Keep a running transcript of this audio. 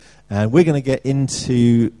And we're going to get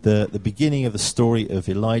into the beginning of the story of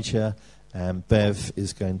Elijah, and Bev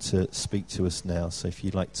is going to speak to us now. So if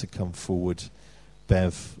you'd like to come forward,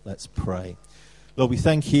 Bev, let's pray. Lord, we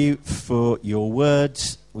thank you for your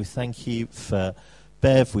words. We thank you for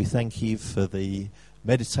Bev. We thank you for the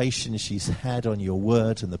meditation she's had on your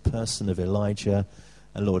word and the person of Elijah.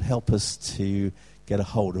 And Lord, help us to get a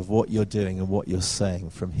hold of what you're doing and what you're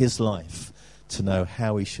saying from his life to know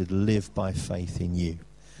how we should live by faith in you.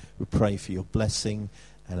 We pray for your blessing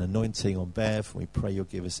and anointing on Bev. We pray you'll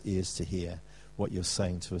give us ears to hear what you're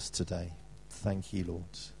saying to us today. Thank you, Lord.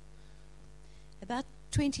 About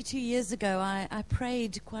 22 years ago, I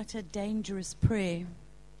prayed quite a dangerous prayer.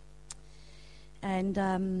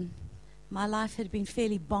 And my life had been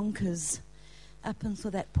fairly bonkers up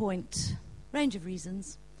until that point. Range of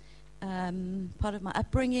reasons. Part of my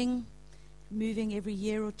upbringing, moving every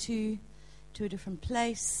year or two to a different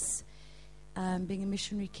place, being a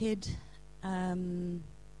missionary kid, getting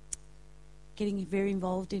very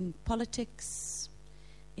involved in politics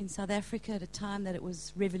in South Africa at a time that it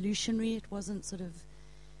was revolutionary. It wasn't sort of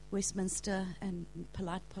Westminster and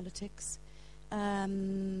polite politics.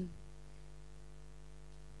 Got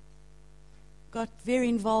very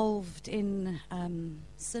involved in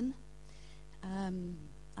sin.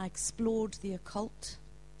 I explored the occult.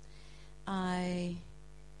 I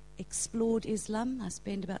explored Islam. I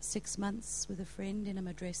spent about 6 months with a friend in a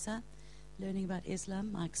madrasa learning about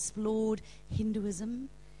Islam. I explored Hinduism.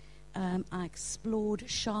 I explored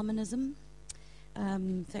shamanism.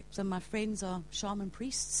 In fact, some of my friends are shaman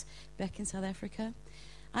priests back in South Africa.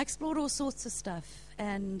 I explored all sorts of stuff,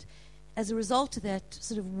 and as a result of that,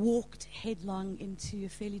 sort of walked headlong into a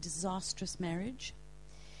fairly disastrous marriage,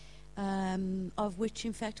 of which,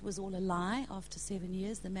 in fact, was all a lie. After 7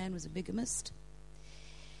 years, the man was a bigamist.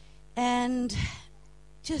 And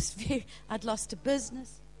I'd lost a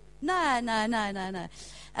business. No.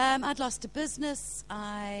 I'd lost a business.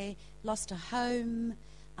 I lost a home.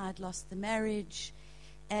 I'd lost the marriage.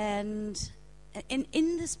 And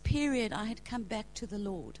in this period, I had come back to the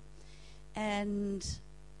Lord. And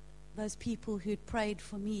those people who'd prayed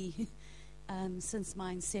for me since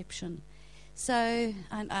my inception. So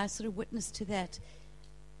I sort of witnessed to that.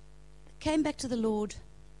 Came back to the Lord.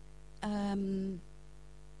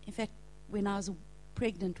 In fact, when I was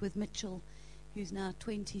pregnant with Mitchell, who's now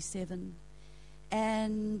 27,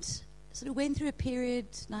 and sort of went through a period,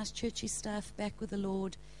 nice churchy stuff, back with the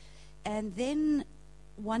Lord. And then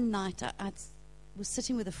one night I was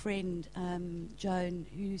sitting with a friend, Joan,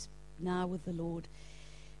 who's now with the Lord.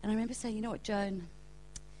 And I remember saying, you know what, Joan,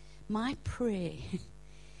 my prayer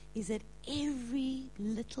is that every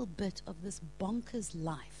little bit of this bonkers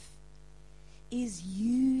life is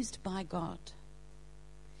used by God.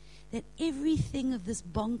 That everything of this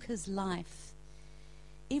bonkers life,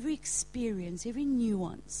 every experience, every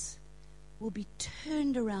nuance will be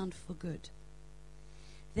turned around for good.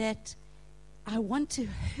 That I want to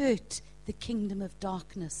hurt the kingdom of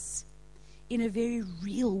darkness in a very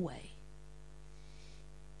real way.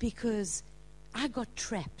 Because I got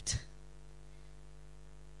trapped.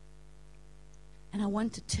 And I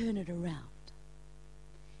want to turn it around.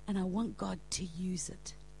 And I want God to use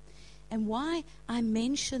it. And why I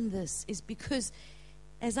mention this is because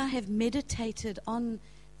as I have meditated on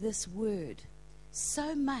this word,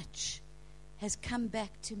 so much has come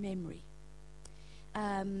back to memory.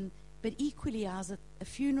 But equally, I was at a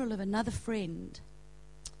funeral of another friend,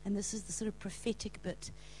 and this is the sort of prophetic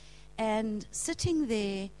bit. And sitting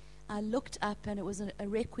there, I looked up, and it was a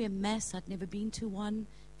requiem mass. I'd never been to one.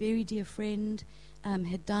 Very dear friend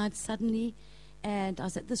had died suddenly, and I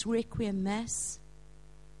was at this requiem mass.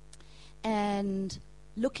 And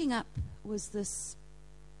looking up was this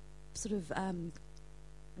sort of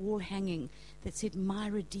wall hanging that said, "My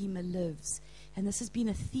Redeemer lives." And this has been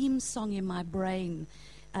a theme song in my brain,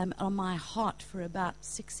 on my heart for about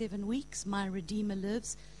 6-7 weeks. "My Redeemer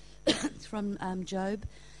lives," from Job.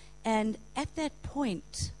 And at that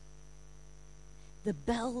point, the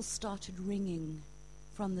bells started ringing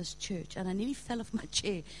from this church. And I nearly fell off my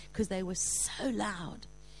chair because they were so loud.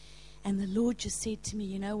 And the Lord just said to me,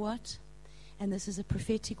 you know what? And this is a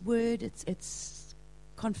prophetic word. It's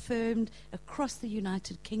confirmed across the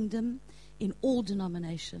United Kingdom in all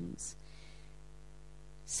denominations.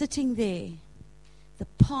 Sitting there, the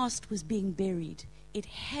past was being buried. It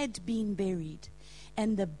had been buried.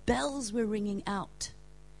 And the bells were ringing out,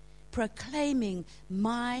 proclaiming,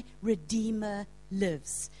 "My Redeemer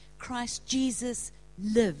lives. Christ Jesus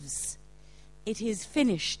lives. It is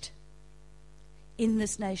finished in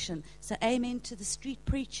this nation." So amen to the street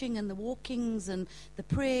preaching and the walkings and the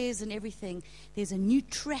prayers and everything. There's a new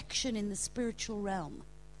traction in the spiritual realm.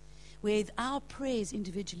 where our prayers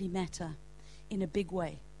individually matter in a big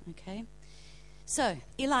way. Okay? So,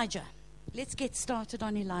 Elijah. Let's get started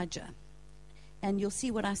on Elijah. And you'll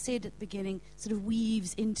see what I said at the beginning sort of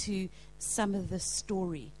weaves into some of the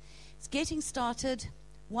story. It's getting started,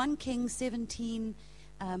 1 Kings 17,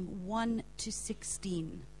 1 to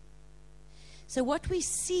 16. So what we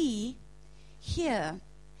see here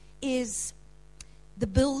is the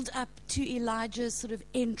build-up to Elijah's sort of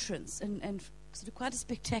entrance, and sort of quite a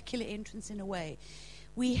spectacular entrance in a way.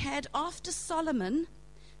 We had, after Solomon,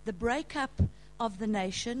 the breakup of the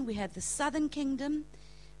nation. We had the southern kingdom,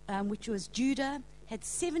 which was Judah, had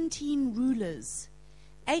 17 rulers.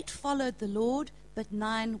 8 followed the Lord, but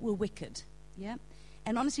 9 were wicked. Yeah?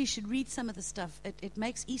 And honestly, you should read some of the stuff. It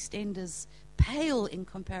makes EastEnders pale in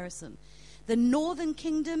comparison. The northern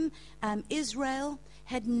kingdom, Israel,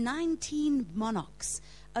 had 19 monarchs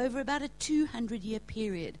over about a 200-year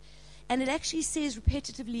period. And it actually says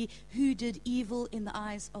repetitively, who did evil in the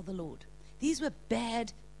eyes of the Lord. These were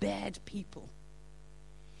bad, bad people.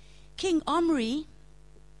 King Omri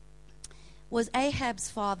was Ahab's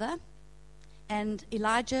father, and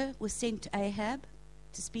Elijah was sent to Ahab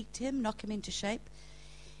to speak to him, knock him into shape.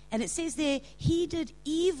 And it says there, he did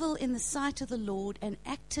evil in the sight of the Lord and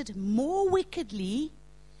acted more wickedly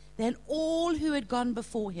than all who had gone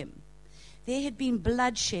before him. There had been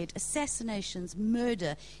bloodshed, assassinations,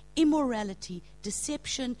 murder, immorality,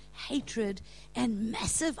 deception, hatred, and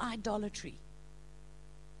massive idolatry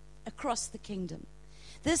across the kingdom.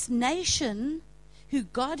 This nation who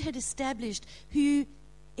God had established, who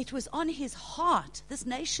it was on his heart, this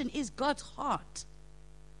nation is God's heart,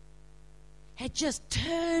 had just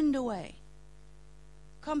turned away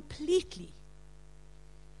completely.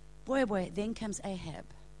 Boy, then comes Ahab.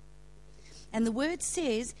 And the word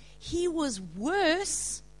says he was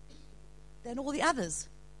worse than all the others.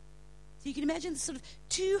 So you can imagine the sort of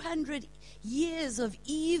 200 years of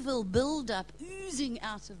evil build-up oozing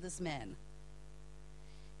out of this man.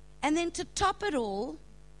 And then to top it all,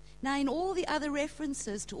 now in all the other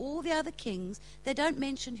references to all the other kings, they don't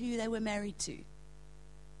mention who they were married to.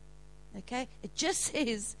 Okay? It just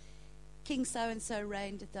says, King so-and-so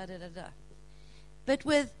reigned, da-da-da-da. But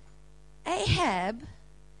with Ahab,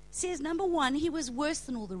 says, number one, he was worse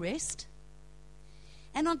than all the rest.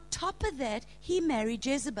 And on top of that, he married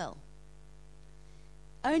Jezebel.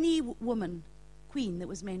 Only woman, queen, that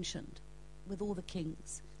was mentioned with all the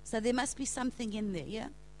kings. So there must be something in there, yeah?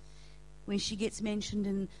 When she gets mentioned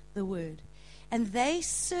in the word. And they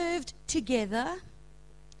served together,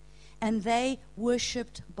 and they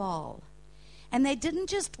worshipped Baal. And they didn't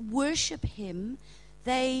just worship him,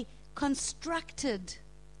 they constructed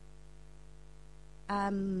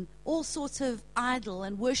all sorts of idol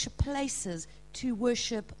and worship places to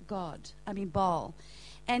worship Baal.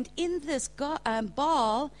 And in this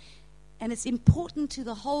Baal, and it's important to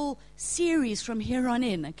the whole series from here on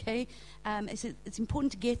in, okay? It's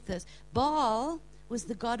important to get this. Baal was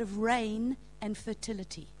the god of rain and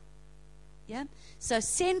fertility. Yeah? So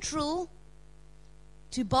central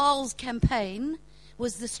to Baal's campaign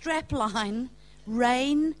was the strapline,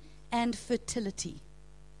 rain and fertility.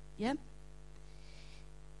 Yeah?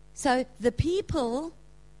 So the people,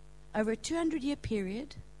 over a 200-year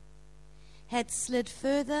period, had slid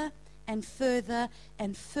further and further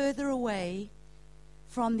and further away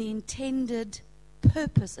from the intended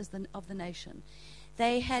purpose of the nation.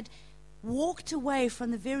 They had walked away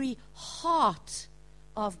from the very heart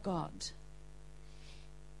of God.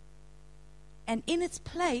 And in its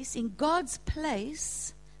place, in God's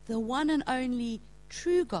place, the one and only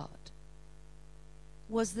true God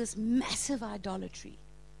was this massive idolatry.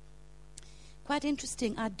 Quite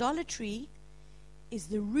interesting, idolatry is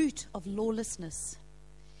the root of lawlessness.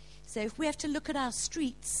 So if we have to look at our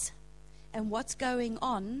streets and what's going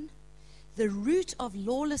on, the root of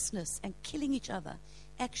lawlessness and killing each other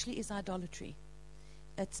actually is idolatry.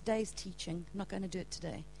 It's today's teaching. I'm not going to do it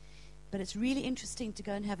today. But it's really interesting to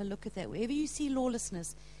go and have a look at that. Wherever you see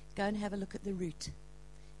lawlessness, go and have a look at the root.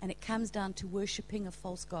 And it comes down to worshipping a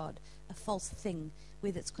false god, a false thing,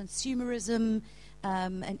 whether it's consumerism,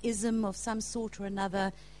 an ism of some sort or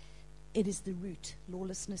another. It is the root.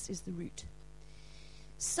 Lawlessness is the root.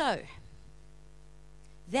 So,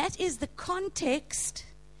 that is the context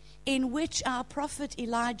in which our prophet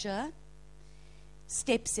Elijah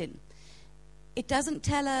steps in. It doesn't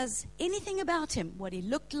tell us anything about him, what he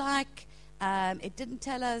looked like. It didn't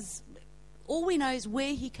tell us. All we know is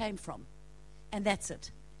where he came from. And that's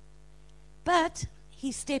it. But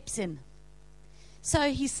he steps in.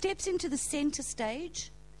 So he steps into the center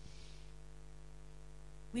stage.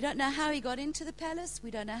 We don't know how he got into the palace. We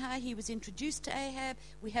don't know how he was introduced to Ahab.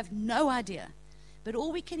 We have no idea. But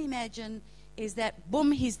all we can imagine is that,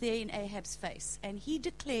 boom, he's there in Ahab's face. And he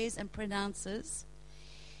declares and pronounces,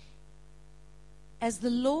 "As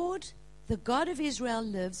the Lord, the God of Israel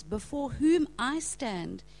lives, before whom I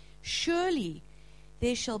stand, surely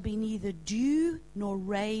there shall be neither dew nor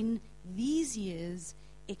rain these years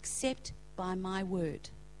except by my word."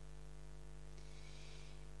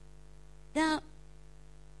 Now,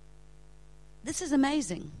 this is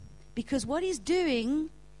amazing, because what he's doing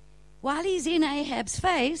while he's in Ahab's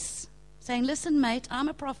face, saying, "Listen, mate, I'm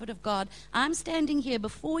a prophet of God. I'm standing here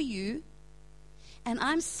before you, and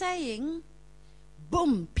I'm saying,"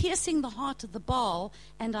 boom, piercing the heart of the Baal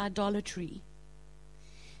and idolatry,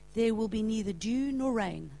 "there will be neither dew nor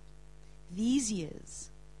rain these years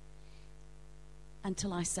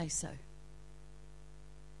until I say so."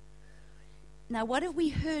 Now, what have we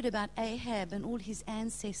heard about Ahab and all his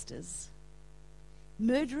ancestors?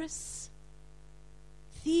 Murderous,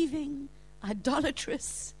 thieving,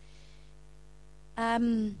 idolatrous.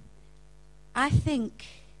 I think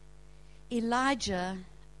Elijah,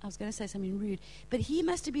 I was going to say something rude, but he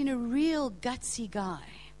must have been a real gutsy guy.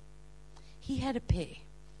 He had a pair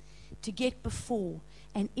to get before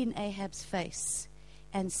and in Ahab's face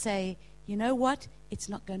and say, "You know what? It's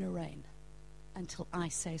not going to rain until I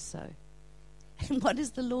say so." And what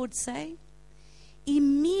does the Lord say?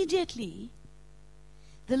 Immediately,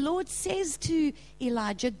 the Lord says to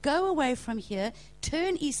Elijah, "Go away from here,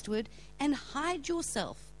 turn eastward, and hide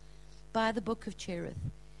yourself by the brook of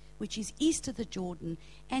Cherith, which is east of the Jordan.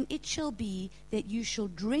 And it shall be that you shall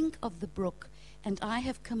drink of the brook, and I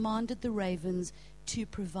have commanded the ravens to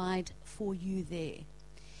provide for you there."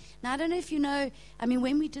 Now, I don't know if you know, I mean,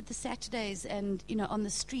 when we did the Saturdays and, on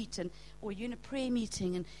the street, or you're in a prayer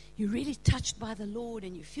meeting and you're really touched by the Lord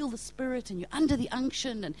and you feel the Spirit and you're under the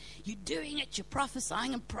unction and you're doing it, you're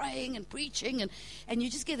prophesying and praying and preaching and you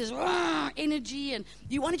just get this energy and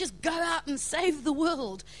you want to just go out and save the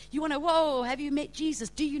world. You want to, whoa, have you met Jesus?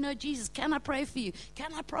 Do you know Jesus? Can I pray for you?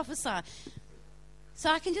 Can I prophesy?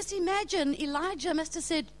 So I can just imagine Elijah must have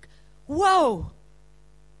said, "Whoa,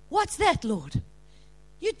 what's that, Lord?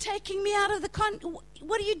 You're taking me out of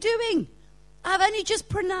what are you doing? I've only just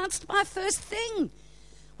pronounced my first thing.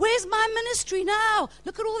 Where's my ministry now?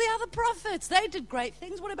 Look at all the other prophets. They did great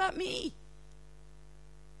things. What about me?"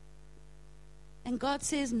 And God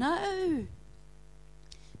says, "No.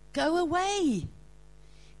 Go away.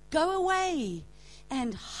 Go away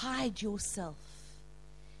and hide yourself."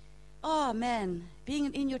 Oh, man.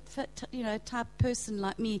 Being in your type person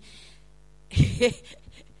like me,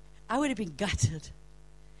 I would have been gutted.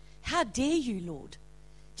 How dare you, Lord?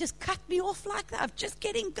 Just cut me off like that. I'm just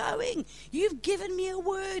getting going. You've given me a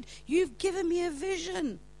word. You've given me a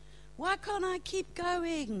vision. Why can't I keep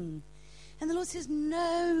going? And the Lord says,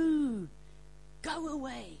 "No. Go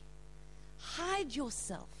away. Hide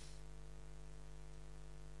yourself."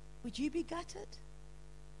 Would you be gutted?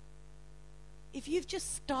 If you've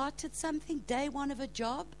just started something, day one of a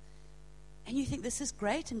job, and you think this is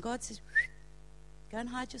great, and God says, "Go and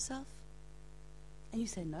hide yourself." And you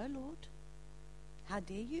say, "No, Lord, how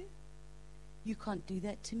dare you? You can't do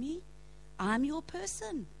that to me. I'm your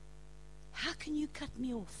person. How can you cut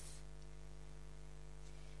me off?"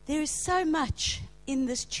 There is so much in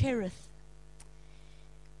this Cherith.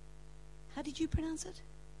 How did you pronounce it?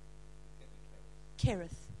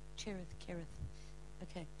 Cherith.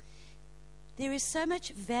 Okay. There is so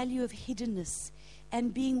much value of hiddenness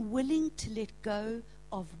and being willing to let go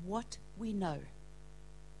of what we know.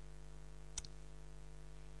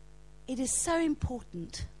 It is so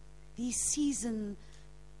important, the season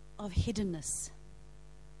of hiddenness.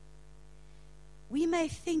 We may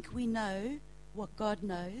think we know what God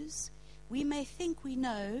knows. We may think we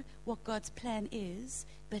know what God's plan is,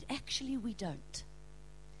 but actually we don't.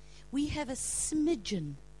 We have a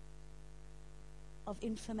smidgen of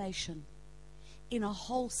information in a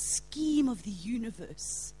whole scheme of the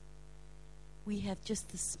universe. We have just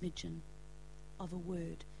the smidgen of a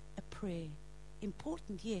word, a prayer.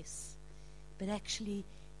 Important, yes, but actually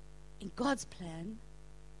in God's plan,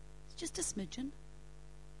 it's just a smidgen.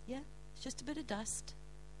 Yeah, it's just a bit of dust.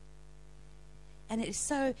 And it is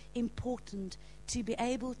so important to be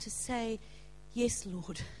able to say, "Yes,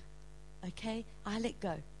 Lord, okay, I let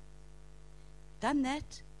go." Done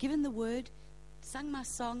that, given the word, sung my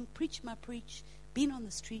song, preached my preach, been on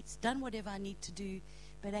the streets, done whatever I need to do,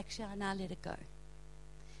 but actually I now let it go.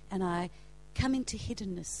 And I come into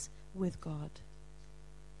hiddenness with God.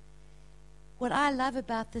 What I love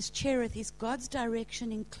about this Cherith is God's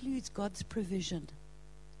direction includes God's provision.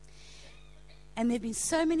 And there have been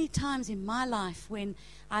so many times in my life when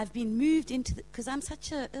I've been moved into because I'm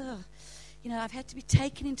such a, I've had to be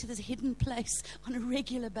taken into this hidden place on a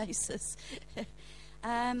regular basis.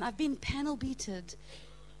 I've been panel beated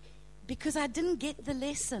because I didn't get the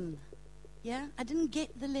lesson. Yeah, I didn't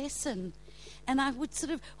get the lesson. And I would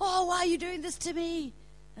sort of, oh, why are you doing this to me?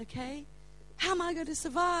 Okay, how am I going to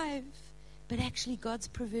survive? But actually, God's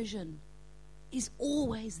provision is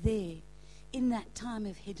always there in that time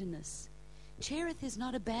of hiddenness. Cherith is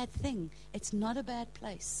not a bad thing. It's not a bad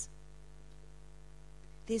place.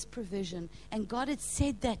 There's provision. And God had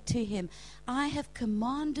said that to him. I have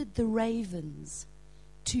commanded the ravens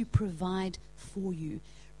to provide for you.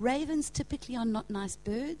 Ravens typically are not nice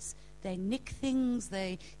birds. They nick things,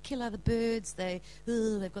 they kill other birds, they've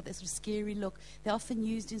got that sort of scary look. They're often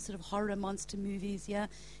used in sort of horror monster movies, yeah,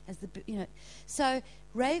 So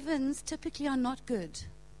ravens typically are not good.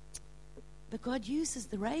 But God uses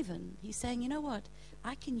the raven. He's saying, you know what?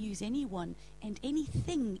 I can use anyone and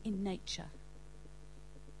anything in nature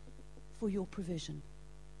for your provision.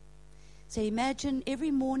 So imagine every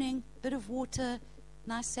morning, bit of water,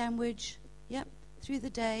 nice sandwich, through the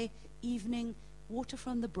day, evening, water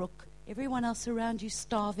from the brook. Everyone else around you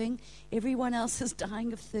starving. Everyone else is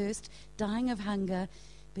dying of thirst, dying of hunger.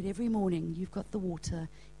 But every morning you've got the water.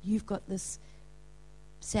 You've got this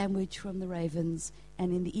sandwich from the ravens.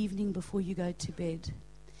 And in the evening before you go to bed.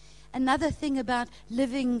 Another thing about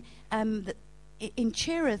living in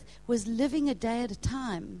Cherith was living a day at a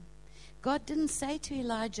time. God didn't say to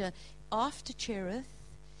Elijah, after Cherith,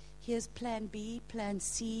 here's plan B, plan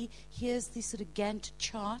C, here's the sort of Gantt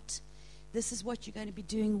chart. This is what you're going to be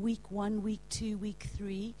doing week 1, week 2, week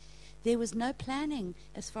 3. There was no planning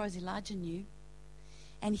as far as Elijah knew.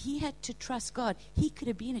 And he had to trust God. He could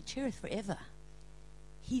have been at Cherith forever.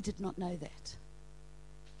 He did not know that.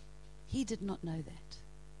 He did not know that.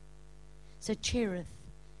 So Cherith,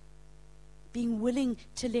 being willing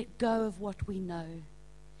to let go of what we know.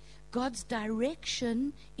 God's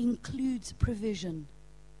direction includes provision.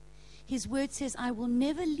 His word says, I will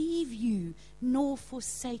never leave you nor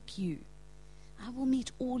forsake you. I will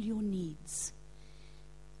meet all your needs.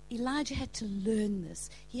 Elijah had to learn this.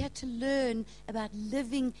 He had to learn about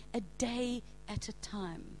living a day at a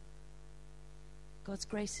time. God's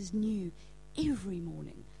grace is new every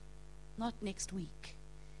morning, not next week.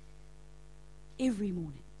 Every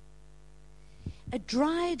morning. A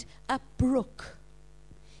dried up brook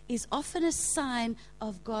is often a sign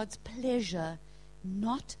of God's pleasure,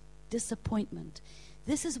 not disappointment.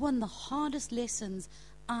 This is one of the hardest lessons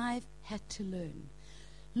I've had to learn.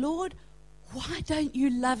 Lord, why don't you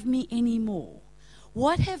love me anymore?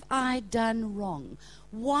 What have I done wrong?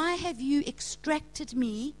 Why have you extracted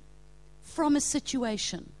me from a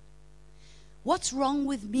situation? What's wrong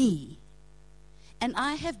with me? And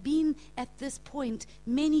I have been at this point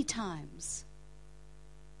many times,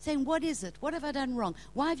 saying, what is it? What have I done wrong?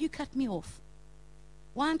 Why have you cut me off?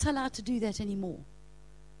 Why aren't I allowed to do that anymore?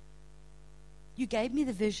 You gave me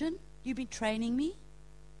the vision. You've been training me.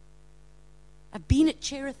 I've been at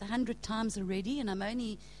Cherith 100 times already, and I'm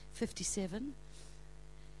only 57.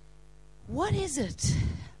 What is it?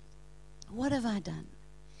 What have I done?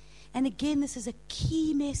 And again, this is a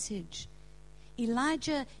key message.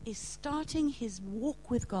 Elijah is starting his walk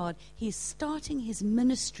with God. He is starting his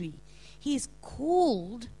ministry. He is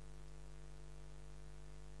called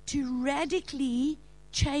to radically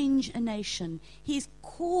change a nation. He is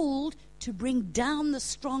called to bring down the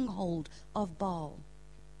stronghold of Baal.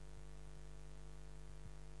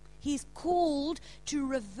 He's called to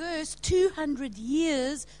reverse 200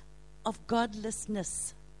 years of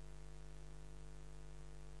godlessness.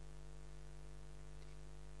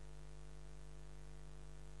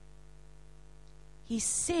 He's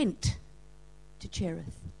sent to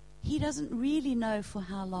Cherith. He doesn't really know for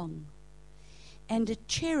how long. And at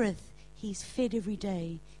Cherith, he's fed every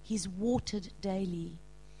day. He's watered daily.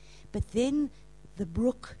 But then the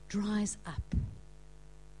brook dries up.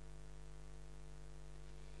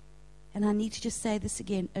 And I need to just say this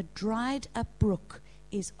again. A dried up brook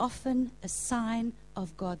is often a sign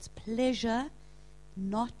of God's pleasure,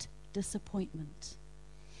 not disappointment.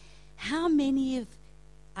 How many of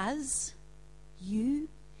us, you,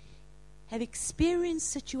 have experienced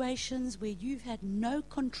situations where you've had no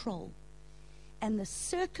control, and the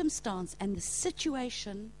circumstance and the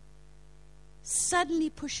situation suddenly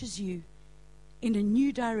pushes you in a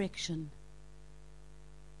new direction?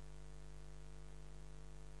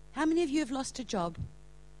 How many of you have lost a job?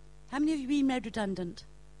 How many of you have been made redundant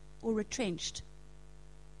or retrenched?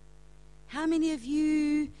 How many of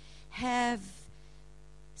you have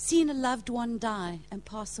seen a loved one die and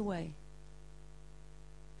pass away?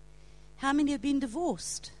 How many have been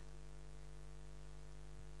divorced?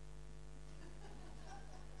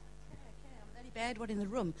 bad one in the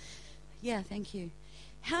room. Yeah, thank you.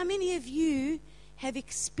 How many of you have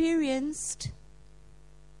experienced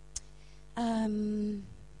falling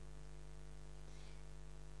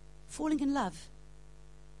in love?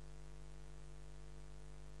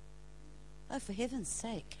 Oh, for heaven's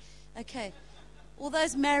sake. Okay. All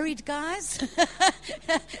those married guys?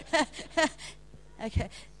 Okay.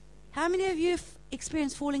 How many of you have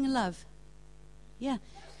experienced falling in love? Yeah.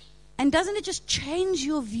 And doesn't it just change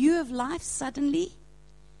your view of life suddenly?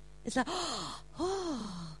 It's like,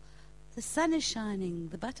 oh, the sun is shining,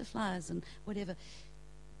 the butterflies and whatever.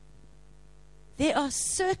 There are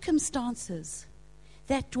circumstances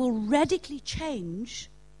that will radically change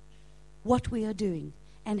what we are doing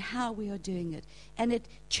and how we are doing it. And it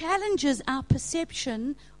challenges our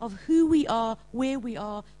perception of who we are, where we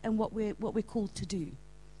are, and what we're called to do.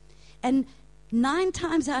 And 9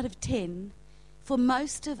 times out of 10, for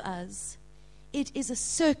most of us, it is a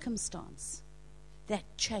circumstance that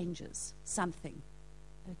changes something.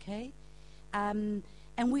 Okay? And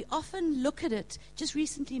we often look at it. Just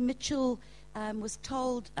recently, Mitchell was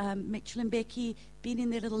told, Mitchell and Becky, been in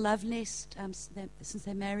their little love nest since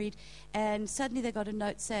they're married, and suddenly they got a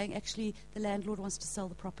note saying, actually, the landlord wants to sell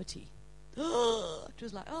the property. It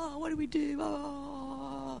was like, what do we do?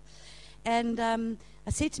 Oh. And I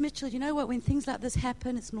said to Mitchell, you know what, when things like this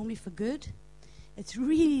happen, it's normally for good. It's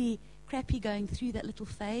really crappy going through that little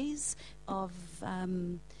phase of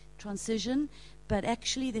transition, but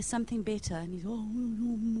actually there's something better. And he's,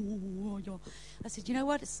 I said, you know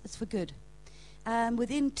what, it's for good.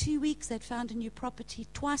 Within 2 weeks, they'd found a new property,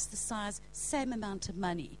 twice the size, same amount of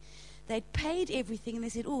money. They'd paid everything, and they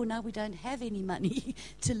said, now we don't have any money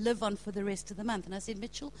to live on for the rest of the month. And I said,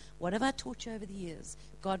 Mitchell, what have I taught you over the years?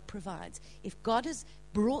 God provides. If God has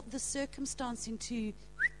brought the circumstance into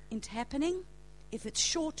happening, if it's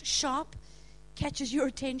short, sharp, catches your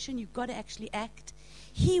attention, you've got to actually act,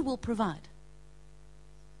 He will provide.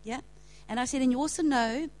 Yeah? And I said, and you also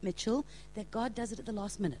know, Mitchell, that God does it at the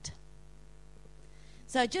last minute.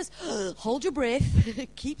 So just hold your breath,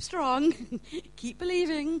 keep strong, keep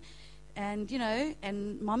believing, and,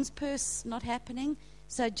 and mom's purse not happening.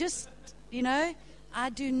 So just, I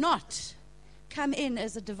do not come in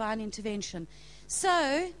as a divine intervention.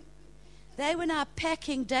 So they were now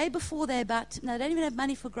packing day before they don't even have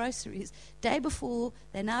money for groceries. Day before,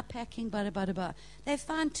 they're now packing, They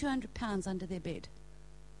found £200 under their bed.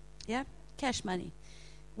 Yeah? Cash money.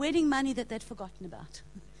 Wedding money that they'd forgotten about.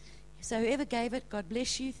 So whoever gave it, God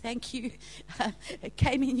bless you, thank you. It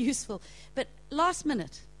came in useful. But last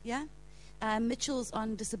minute, yeah? Mitchell's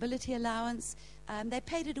on disability allowance. They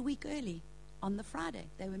paid it a week early on the Friday.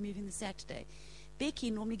 They were moving the Saturday. Becky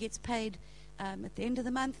normally gets paid at the end of the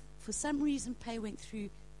month. For some reason, pay went through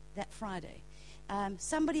that Friday.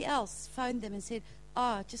 Somebody else phoned them and said,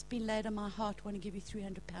 just been laid on my heart, want to give you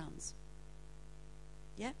 £300.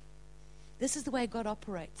 Yeah? This is the way God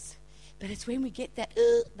operates. But it's when we get that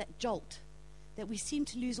jolt that we seem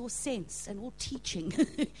to lose all sense and all teaching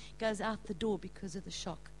goes out the door because of the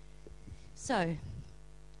shock. So,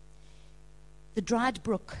 the dried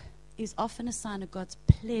brook is often a sign of God's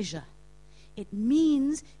pleasure. It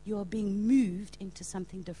means you are being moved into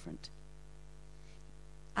something different.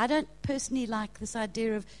 I don't personally like this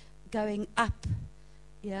idea of going up,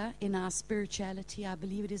 in our spirituality. I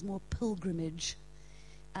believe it is more pilgrimage.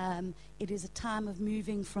 It is a time of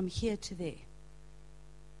moving from here to there,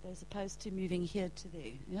 as opposed to moving here to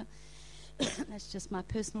there. Yeah? That's just my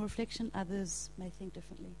personal reflection. Others may think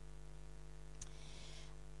differently.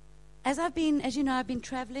 As you know, I've been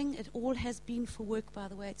traveling. It all has been for work, by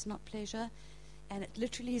the way. It's not pleasure. And it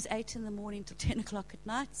literally is 8 in the morning till 10 o'clock at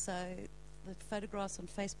night. So the photographs on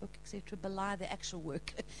Facebook, etc., belie the actual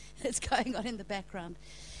work that's going on in the background.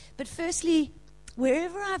 But firstly,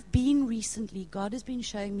 wherever I've been recently, God has been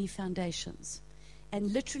showing me foundations.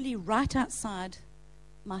 And literally right outside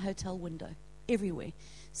my hotel window, everywhere.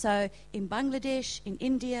 So in Bangladesh, in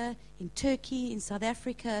India, in Turkey, in South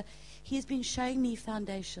Africa, He has been showing me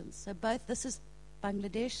foundations. So this is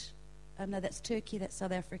Bangladesh. No, that's Turkey, that's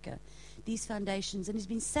South Africa. These foundations. And He's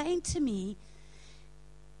been saying to me,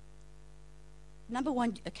 number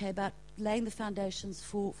one, about laying the foundations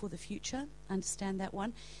for the future. I understand that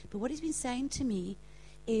one. But what He's been saying to me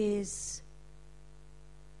is,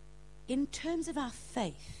 in terms of our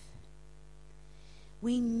faith,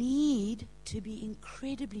 we need to be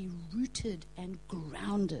incredibly rooted and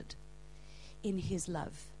grounded in His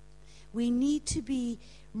love. We need to be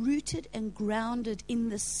rooted and grounded in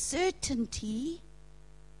the certainty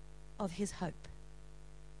of His hope.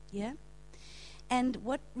 Yeah? And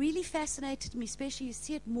what really fascinated me, especially you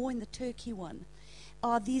see it more in the Turkey one,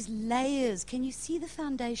 are these layers. Can you see the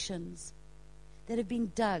foundations? that have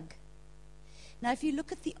been dug. Now, if you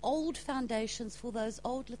look at the old foundations for those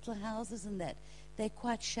old little houses and that, they're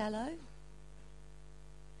quite shallow.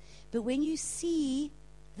 But when you see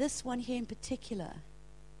this one here in particular,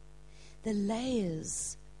 the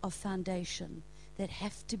layers of foundation that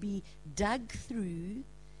have to be dug through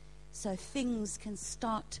so things can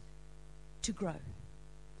start to grow,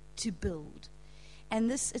 to build. And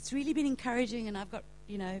this, it's really been encouraging, and I've got,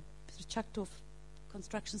 chucked off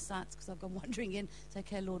construction sites because I've gone wandering in. It's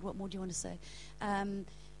okay, Lord, what more do you want to say? And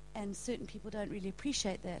certain people don't really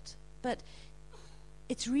appreciate that. But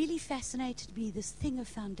it's really fascinated me, this thing of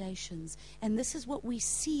foundations. And this is what we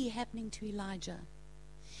see happening to Elijah.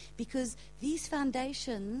 Because these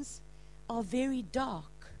foundations are very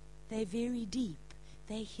dark. They're very deep.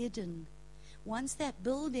 They're hidden. Once that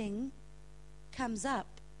building comes up,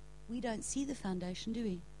 we don't see the foundation, do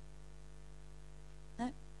we?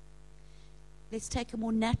 No? Let's take a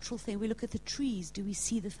more natural thing. We look at the trees. Do we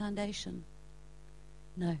see the foundation?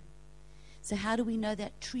 No. So how do we know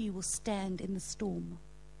that tree will stand in the storm?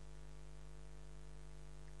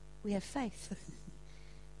 We have faith.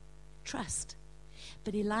 Trust.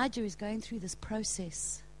 But Elijah is going through this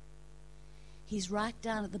process. He's right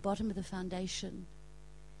down at the bottom of the foundation.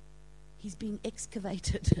 He's being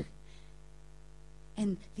excavated.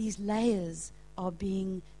 And these layers are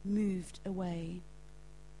being moved away.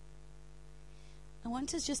 I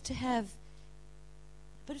want us just to have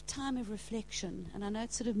a bit of time of reflection. And I know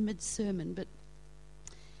it's sort of mid-sermon, but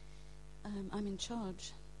I'm in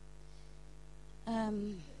charge. But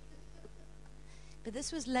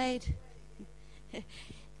this was laid...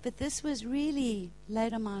 But this was really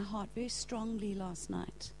laid on my heart very strongly last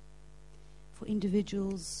night for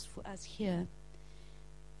individuals, for us here,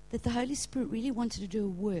 that the Holy Spirit really wanted to do a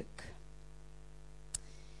work.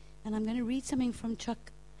 And I'm going to read something from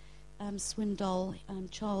Chuck Swindoll,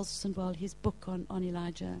 Charles Swindoll, his book on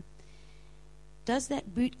Elijah. Does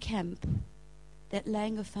that boot camp, that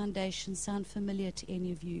laying of foundation, sound familiar to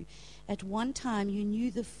any of you? At one time, you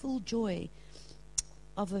knew the full joy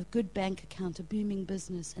of a good bank account, a booming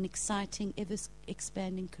business, an exciting,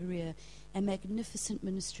 ever-expanding career, a magnificent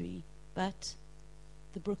ministry, but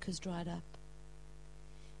the brook has dried up.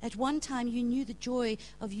 At one time, you knew the joy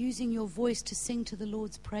of using your voice to sing to the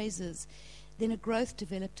Lord's praises. Then a growth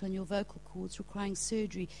developed on your vocal cords, requiring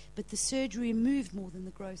surgery, but the surgery removed more than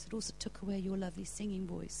the growth. It also took away your lovely singing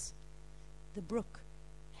voice. The brook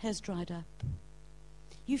has dried up.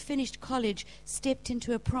 You finished college, stepped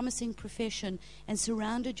into a promising profession, and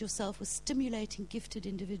surrounded yourself with stimulating, gifted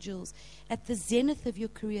individuals. At the zenith of your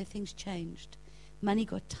career, things changed. Money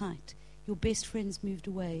got tight. Your best friends moved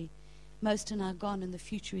away. Most are now gone, and the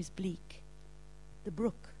future is bleak. The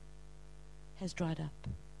brook has dried up.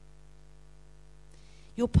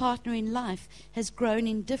 Your partner in life has grown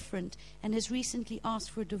indifferent and has recently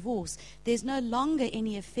asked for a divorce. There's no longer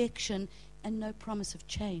any affection and no promise of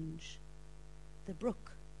change. The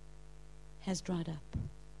brook has dried up.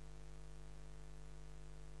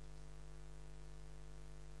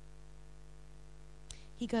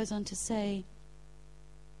 He goes on to say,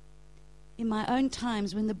 in my own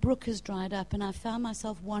times when the brook has dried up and I found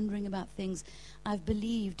myself wondering about things I've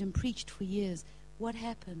believed and preached for years, what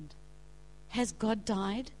happened? Has God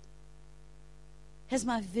died? Has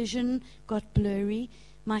my vision got blurry?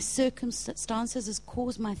 My circumstances has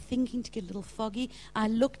caused my thinking to get a little foggy. I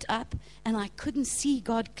looked up and I couldn't see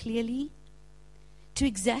God clearly. To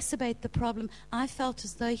exacerbate the problem, I felt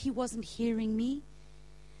as though He wasn't hearing me.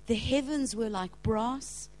 The heavens were like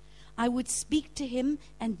brass. I would speak to Him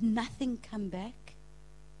and nothing come back.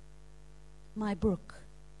 My brook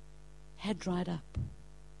had dried up.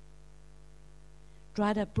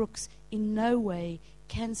 Dried up brooks in no way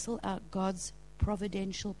cancel out God's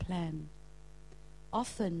providential plan.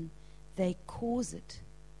 Often they cause it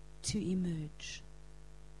to emerge.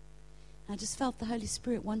 I just felt the Holy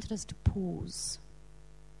Spirit wanted us to pause.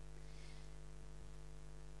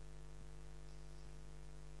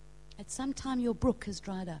 At some time your brook has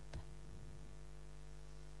dried up.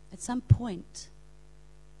 At some point,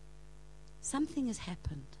 something has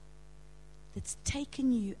happened that's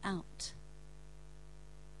taken you out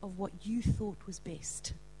of what you thought was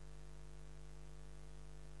best.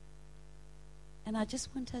 And I just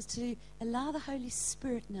want us to allow the Holy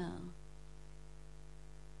Spirit now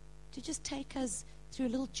to just take us through a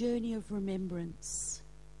little journey of remembrance.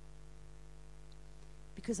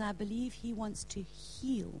 Because I believe He wants to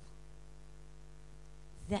heal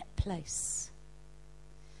that place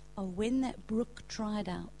of when that brook dried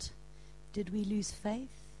out. Did we lose faith?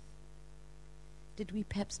 Did we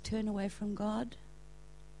perhaps turn away from God?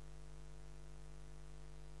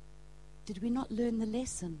 Did we not learn the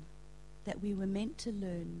lesson? that we were meant to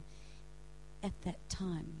learn at that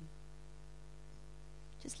time.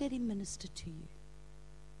 Just let him minister to you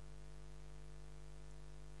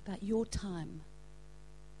about your time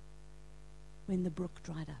when the brook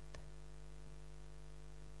dried up.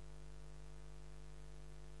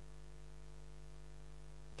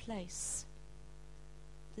 Place.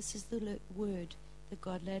 This is the word that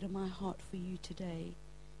God laid on my heart for you today.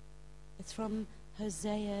 It's from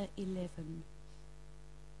Hosea 11.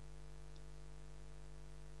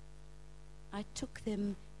 I took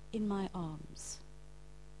them in my arms,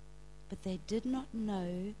 but they did not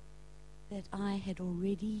know that I had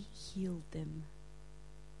already healed them.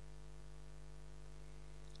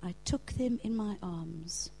 I took them in my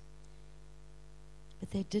arms,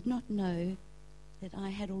 but they did not know that I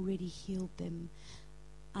had already healed them.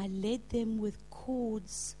 I led them with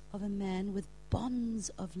cords of a man, with bonds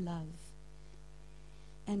of love.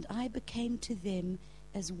 And I became to them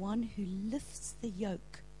as one who lifts the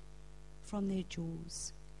yoke from their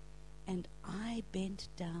jaws. And I bent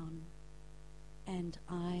down and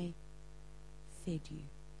I fed you.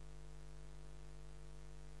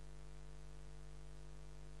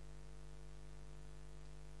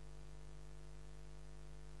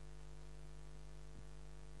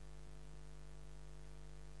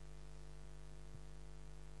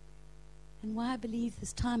 And why I believe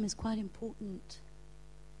this time is quite important.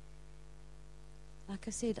 Like I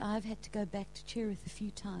said, I've had to go back to Cherith a few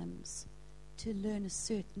times to learn a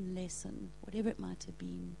certain lesson, whatever it might have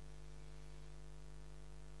been.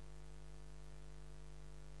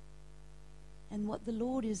 And what the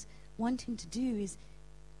Lord is wanting to do is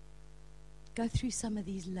go through some of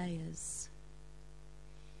these layers.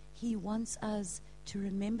 He wants us to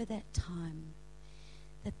remember that time,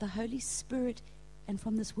 that the Holy Spirit, and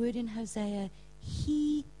from this word in Hosea,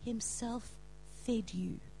 He Himself fed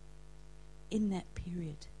you in that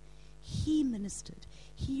period. He ministered.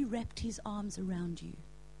 He wrapped His arms around you.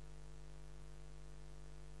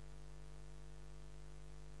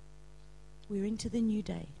 We're into the new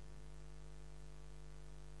day.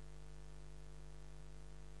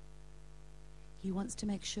 He wants to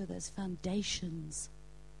make sure those foundations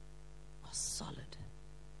are solid.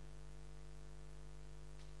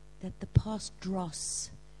 That the past dross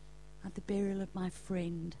at the burial of my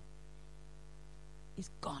friend is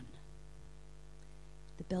gone.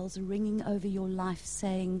 The bells are ringing over your life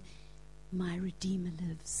saying, my Redeemer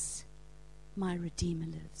lives. My Redeemer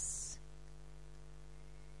lives.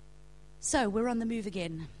 So we're on the move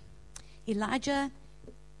again. Elijah,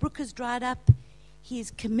 brook has dried up. He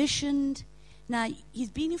is commissioned. Now,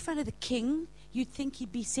 he's been in front of the king. You'd think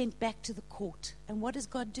he'd be sent back to the court. And what does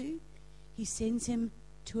God do? He sends him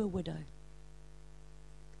to a widow.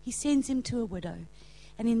 He sends him to a widow.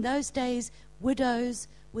 And in those days, widows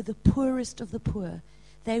were the poorest of the poor.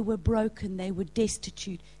 They were broken. They were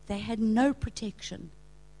destitute. They had no protection.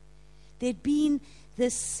 There'd been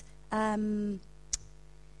this drought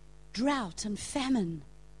and famine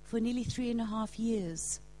for nearly 3.5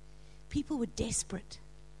 years. People were desperate.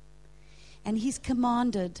 And he's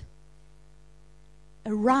commanded,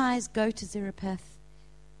 arise, go to Zarephath,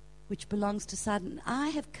 which belongs to Sidon. I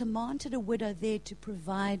have commanded a widow there to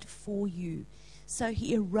provide for you. So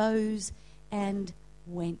he arose and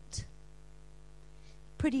went.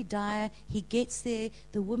 Pretty dire. He gets there.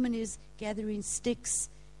 The woman is gathering sticks,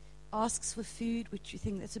 asks for food, which you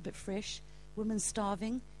think that's a bit fresh. Woman's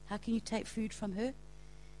starving. How can you take food from her?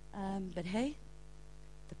 But hey,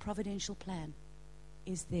 the providential plan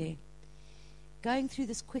is there. Going through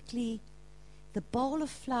this quickly, the bowl of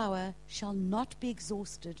flour shall not be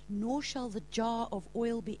exhausted, nor shall the jar of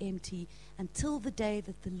oil be empty, until the day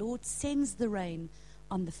that the Lord sends the rain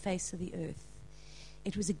on the face of the earth.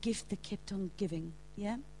 It was a gift that kept on giving.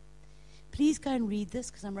 Yeah? Please go and read this,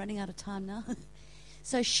 because I'm running out of time now.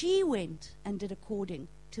 So she went and did according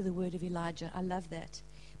to the word of Elijah. I love that.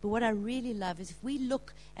 But what I really love is if we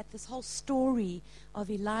look at this whole story of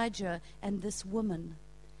Elijah and this woman,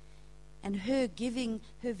 and her giving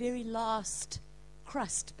her very last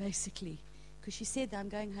crust, basically. Because she said that I'm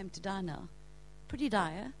going home to die now. Pretty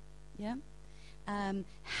dire, yeah?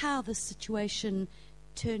 How the situation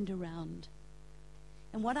turned around.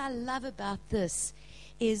 And what I love about this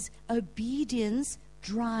is obedience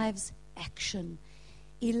drives action.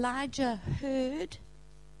 Elijah heard.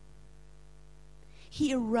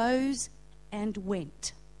 He arose and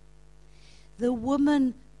went. The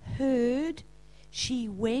woman heard. She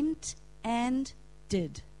went and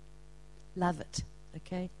did. Love it,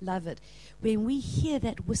 okay? Love it. When we hear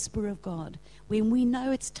that whisper of God, when we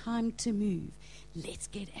know it's time to move, let's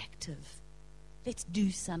get active. Let's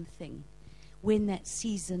do something when that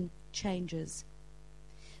season changes.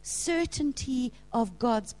 certainty of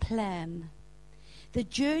God's plan. The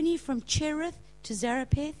journey from Cherith to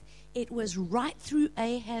Zarephath, it was right through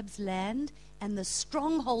Ahab's land and the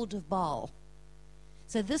stronghold of Baal.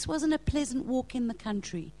 So this wasn't a pleasant walk in the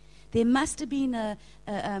country. There must have been a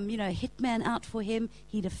hitman out for him.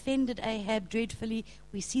 He'd offended Ahab dreadfully.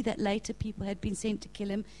 We see that later people had been sent to kill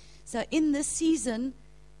him. So in this season,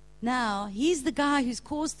 now, he's the guy who's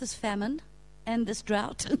caused this famine and this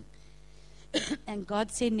drought. And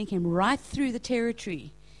God's sending him right through the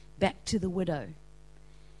territory back to the widow.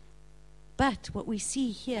 But what we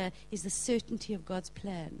see here is the certainty of God's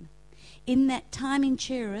plan. In that time in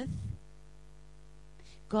Cherith,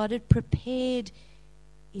 God had prepared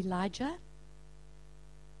Elijah,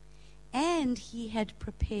 and he had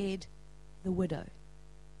prepared the widow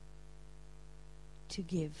to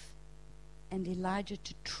give, and Elijah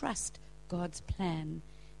to trust God's plan,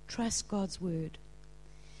 trust God's word.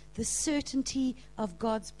 The certainty of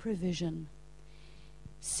God's provision.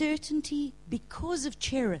 Certainty because of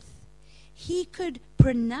Cherith. He could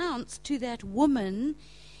pronounce to that woman,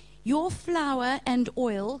 your flour and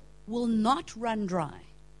oil will not run dry.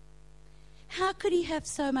 How could he have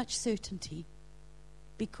so much certainty?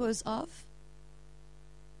 Because of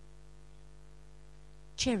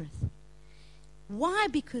Cherith. Why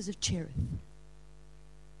because of Cherith?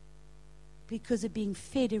 Because of being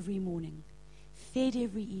fed every morning, fed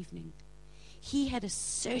every evening. He had a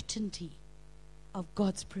certainty of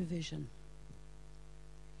God's provision.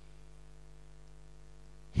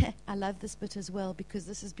 I love this bit as well because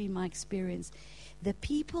this has been my experience. The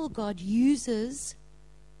people God uses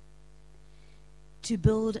to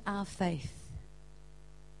build our faith,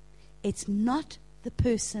 it's not the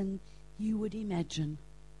person you would imagine.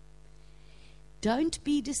 Don't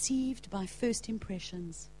be deceived by first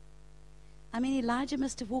impressions. I mean, Elijah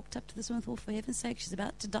must have walked up to this woman and thought, for heaven's sake, she's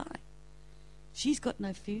about to die. She's got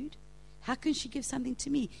no food. How can she give something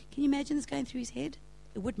to me? Can you imagine this going through his head?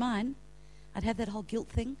 It would mine. I'd have that whole guilt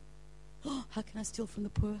thing. Oh, how can I steal from the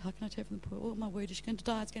poor? How can I take from the poor? Oh, my word, is she going to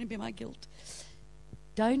die? It's going to be my guilt.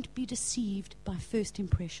 Don't be deceived by first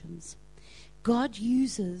impressions. God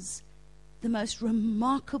uses the most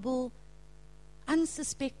remarkable,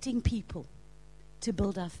 unsuspecting people to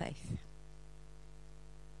build our faith.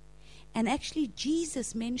 And actually,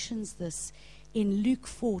 Jesus mentions this in Luke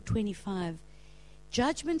 4:25.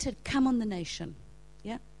 Judgment had come on the nation.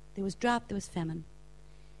 Yeah, there was drought, there was famine.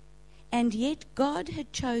 And yet God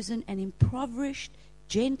had chosen an impoverished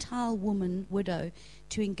Gentile woman, widow,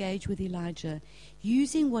 to engage with Elijah,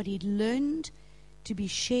 using what he'd learned to be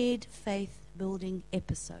shared faith-building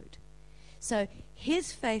episode. So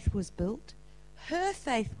his faith was built, her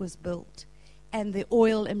faith was built, and the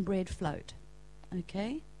oil and bread flowed.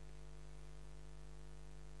 Okay?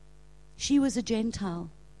 She was a Gentile.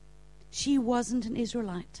 She wasn't an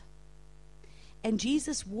Israelite. And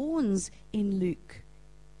Jesus warns in Luke,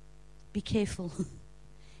 be careful.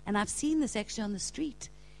 And I've seen this actually on the street.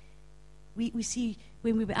 We see,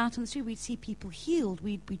 when we were out on the street, we'd see people healed.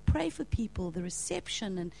 We'd pray for people, the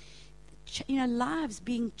reception, and lives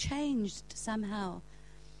being changed somehow.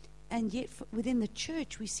 And yet within the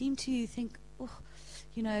church, we seem to think,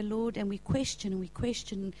 Lord, and we question.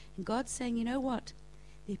 And God's saying, you know what?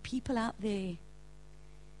 There are people out there,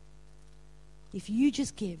 if you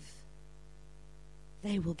just give,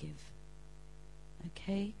 they will give.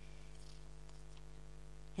 Okay?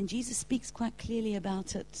 And Jesus speaks quite clearly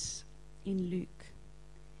about it in Luke.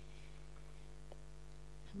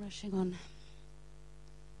 I'm rushing on.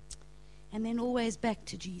 And then always back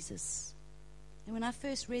to Jesus. And when I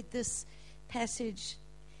first read this passage,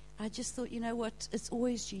 I just thought, you know what? It's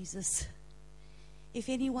always Jesus. If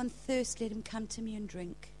anyone thirsts, let him come to me and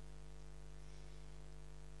drink.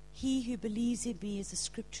 He who believes in me, as the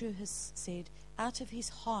scripture has said, out of his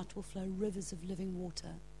heart will flow rivers of living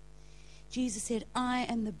water. Jesus said, I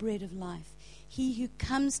am the bread of life. He who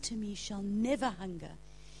comes to me shall never hunger,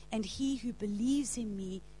 and he who believes in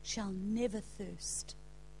me shall never thirst.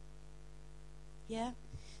 Yeah?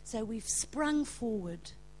 So we've sprung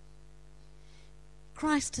forward.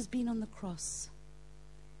 Christ has been on the cross.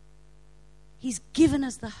 He's given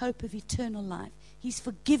us the hope of eternal life. He's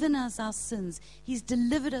forgiven us our sins. He's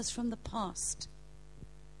delivered us from the past.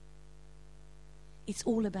 It's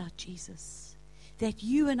all about Jesus. That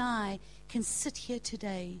you and I can sit here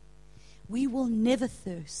today. We will never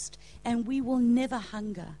thirst and we will never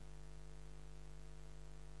hunger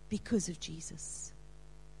because of Jesus.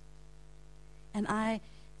 And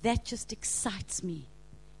that just excites me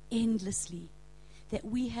endlessly, that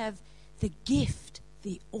we have the gift,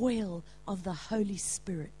 the oil of the Holy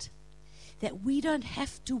Spirit, that we don't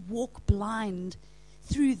have to walk blind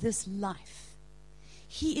through this life.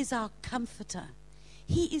 He is our comforter.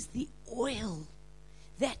 He is the oil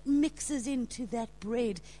that mixes into that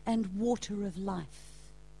bread and water of life.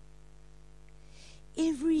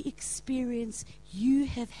 Every experience you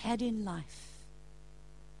have had in life,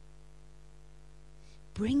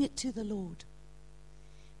 bring it to the Lord.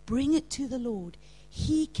 Bring it to the Lord.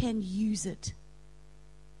 He can use it.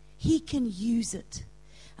 He can use it.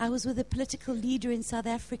 I was with a political leader in South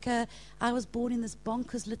Africa. I was born in this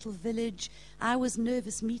bonkers little village. I was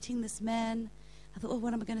nervous meeting this man. I thought, oh,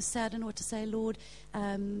 what am I going to say? I don't know what to say, Lord.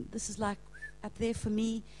 This is like up there for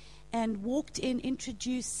me. And walked in,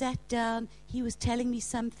 introduced, sat down. He was telling me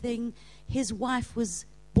something. His wife was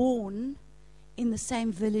born in the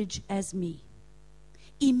same village as me.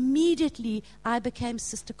 Immediately, I became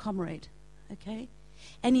sister comrade. Okay?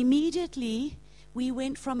 And immediately, we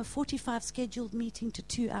went from a 45 scheduled meeting to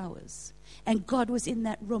 2 hours. And God was in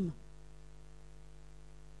that room.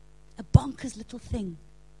 A bonkers little thing.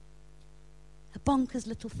 A bonkers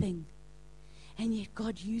little thing. And yet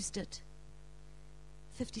God used it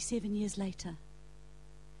 57 years later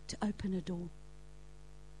to open a door.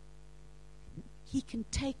 He can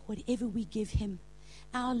take whatever we give him,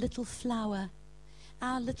 our little flour,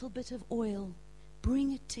 our little bit of oil,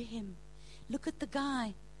 bring it to him. Look at the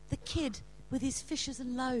guy, the kid with his fishes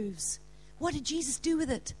and loaves. What did Jesus do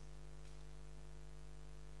with it?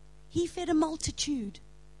 He fed a multitude.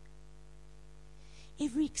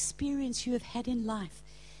 Every experience you have had in life,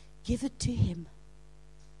 give it to him.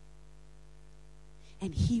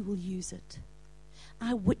 And he will use it.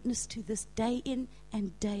 I witness to this day in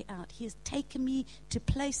and day out. He has taken me to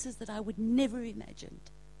places that I would never imagined.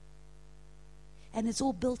 And it's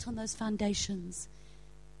all built on those foundations.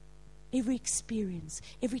 Every experience,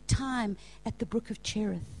 every time at the Brook of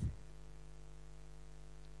Cherith.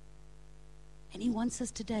 And he wants us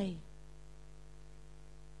today.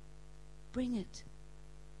 Bring it.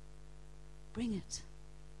 Bring it.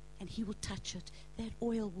 And he will touch it. That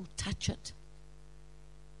oil will touch it.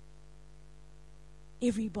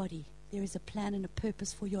 Everybody, there is a plan and a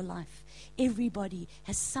purpose for your life. Everybody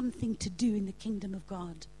has something to do in the kingdom of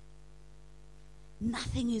God.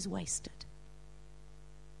 Nothing is wasted.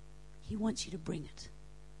 He wants you to bring it.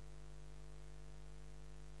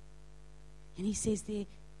 And he says there,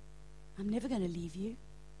 I'm never going to leave you.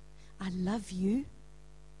 I love you.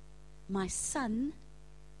 My son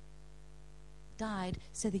died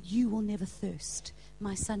so that you will never thirst.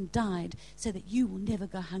 My son died so that you will never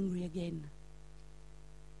go hungry again.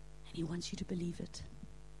 And he wants you to believe it.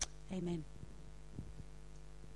 Amen.